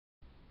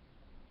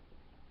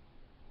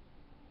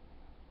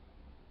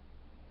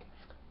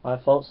Hi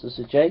folks, this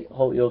is Jake.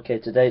 Hope you're okay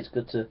today. It's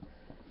good to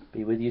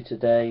be with you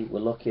today. We're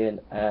looking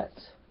at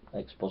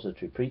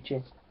expository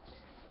preaching,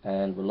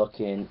 and we're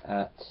looking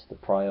at the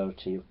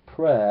priority of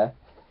prayer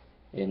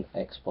in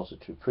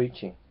expository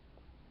preaching.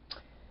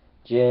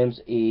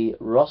 James E.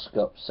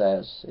 Roscoe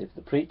says, if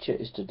the preacher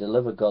is to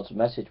deliver God's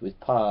message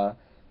with power,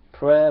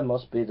 prayer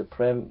must be the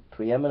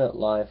preeminent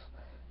life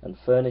and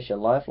furnish a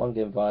lifelong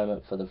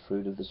environment for the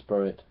fruit of the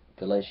Spirit.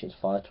 Galatians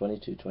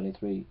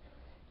 5:22-23.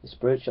 The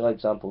spiritual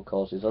example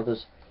causes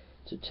others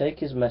to take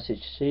his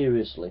message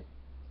seriously.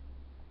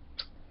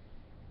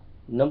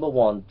 Number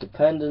one,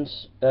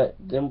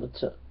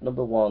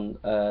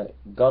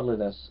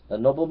 godliness. A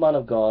noble man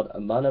of God, a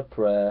man of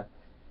prayer,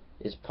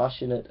 is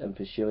passionate in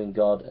pursuing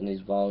God and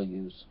his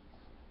values.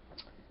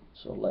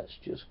 So let's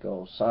just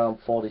go. Psalm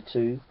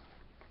 42.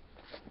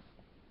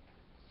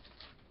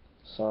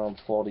 Psalm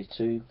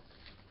 42,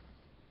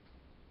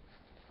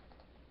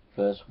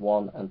 verse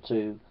 1 and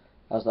 2.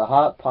 As the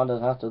hart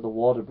panteth after the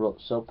water brook,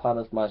 so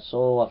panteth my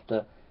soul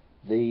after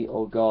Thee,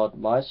 O God.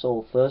 My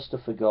soul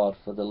thirsteth for God,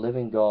 for the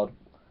living God.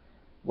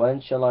 When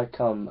shall I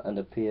come and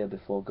appear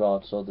before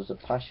God? So there's a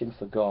passion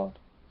for God.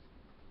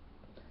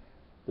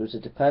 There's a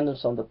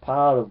dependence on the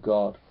power of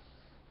God.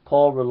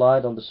 Paul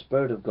relied on the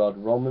Spirit of God.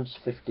 Romans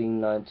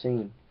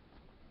 15:19.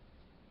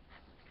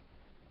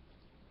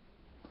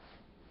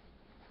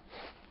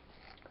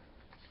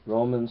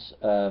 Romans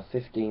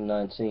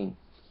 15:19.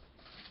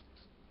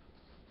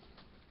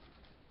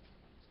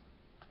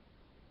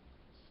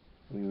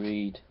 We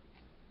read,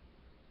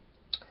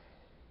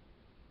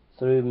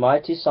 through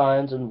mighty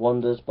signs and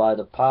wonders by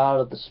the power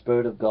of the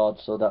Spirit of God,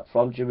 so that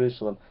from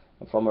Jerusalem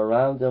and from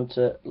around them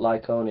to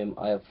Lycaonim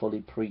I have fully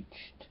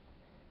preached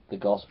the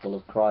gospel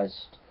of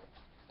Christ.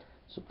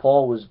 So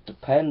Paul was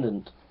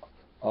dependent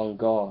on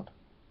God.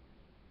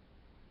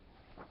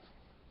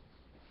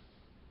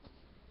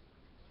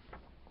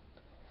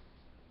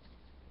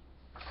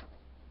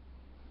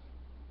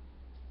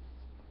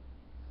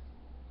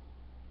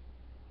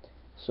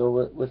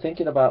 So we're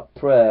thinking about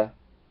prayer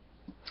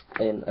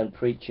and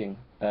preaching,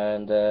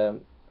 and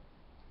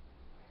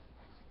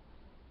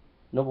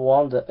number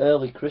one, the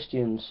early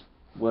Christians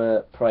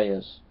were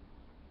prayers.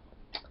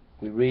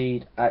 We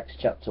read Acts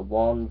chapter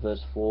 1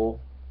 verse 4.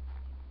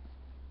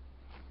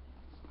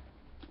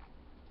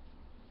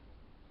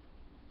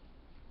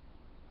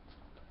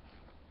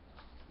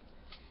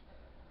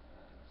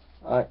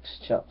 Acts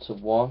chapter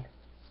 1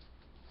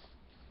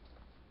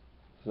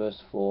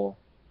 verse 4.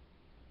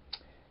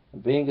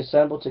 And being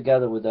assembled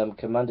together with them,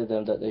 commanded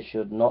them that they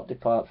should not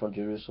depart from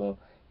Jerusalem,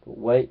 but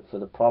wait for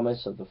the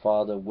promise of the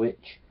Father,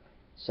 which,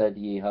 said,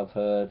 ye have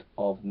heard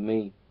of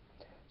me.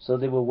 So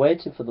they were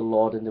waiting for the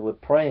Lord, and they were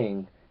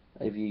praying,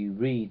 if you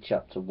read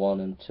chapter 1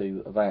 and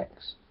 2 of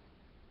Acts.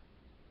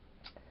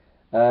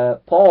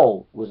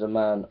 Paul was a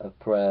man of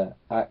prayer.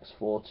 Acts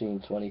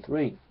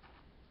 14:23.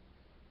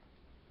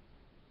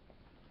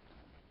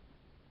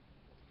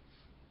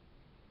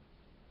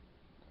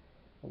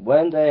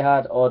 When they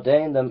had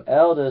ordained them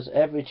elders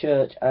every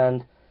church,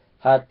 and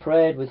had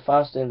prayed with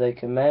fasting, they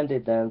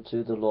commended them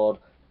to the Lord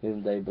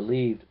whom they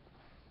believed.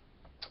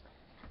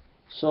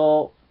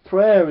 So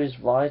prayer is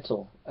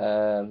vital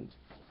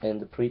in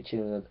the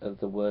preaching of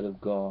the Word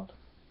of God.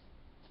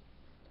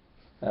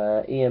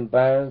 Ian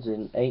Barnes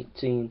in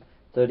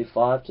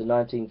 1835 to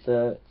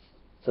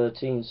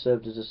 1913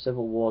 served as a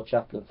Civil War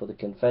chaplain for the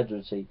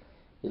Confederacy.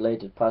 He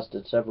later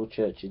pastored several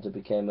churches and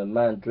became a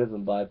man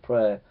driven by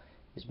prayer.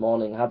 His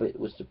morning habit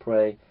was to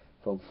pray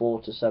from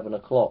 4 to 7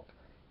 o'clock.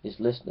 His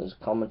listeners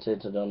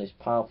commented on his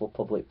powerful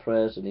public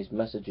prayers and his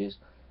messages.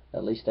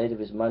 At least 8 of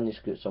his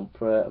manuscripts on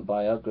prayer and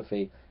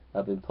biography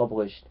have been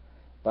published.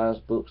 Barnes'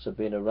 books have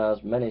been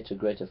aroused many to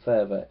greater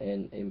fervour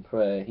in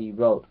prayer. He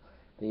wrote,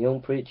 the young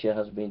preacher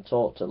has been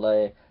taught to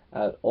lay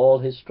out all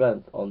his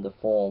strength on the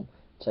form,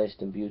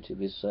 taste and beauty of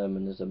his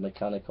sermon as a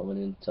mechanical and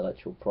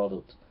intellectual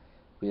product.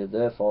 We have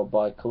therefore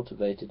by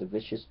cultivated a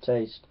vicious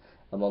taste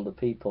among the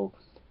people,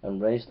 and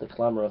raised the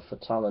clamour for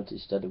talent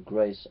instead of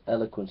grace,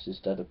 eloquence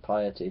instead of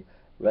piety,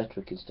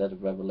 rhetoric instead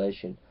of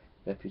revelation,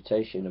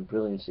 reputation and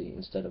brilliancy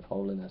instead of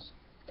holiness.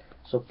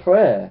 So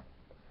prayer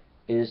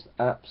is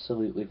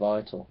absolutely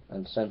vital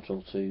and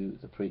central to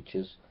the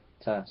preacher's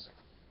task.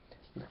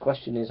 The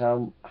question is,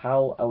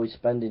 how are we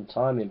spending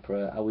time in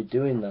prayer? Are we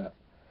doing that?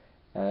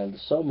 And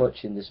there's so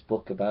much in this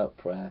book about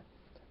prayer,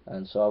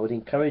 and so I would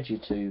encourage you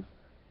to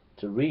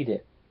read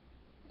it,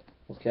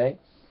 okay,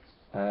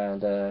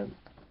 and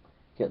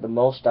get the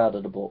most out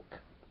of the book.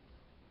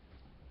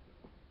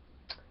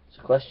 It's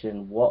a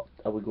question, what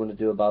are we going to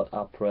do about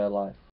our prayer life?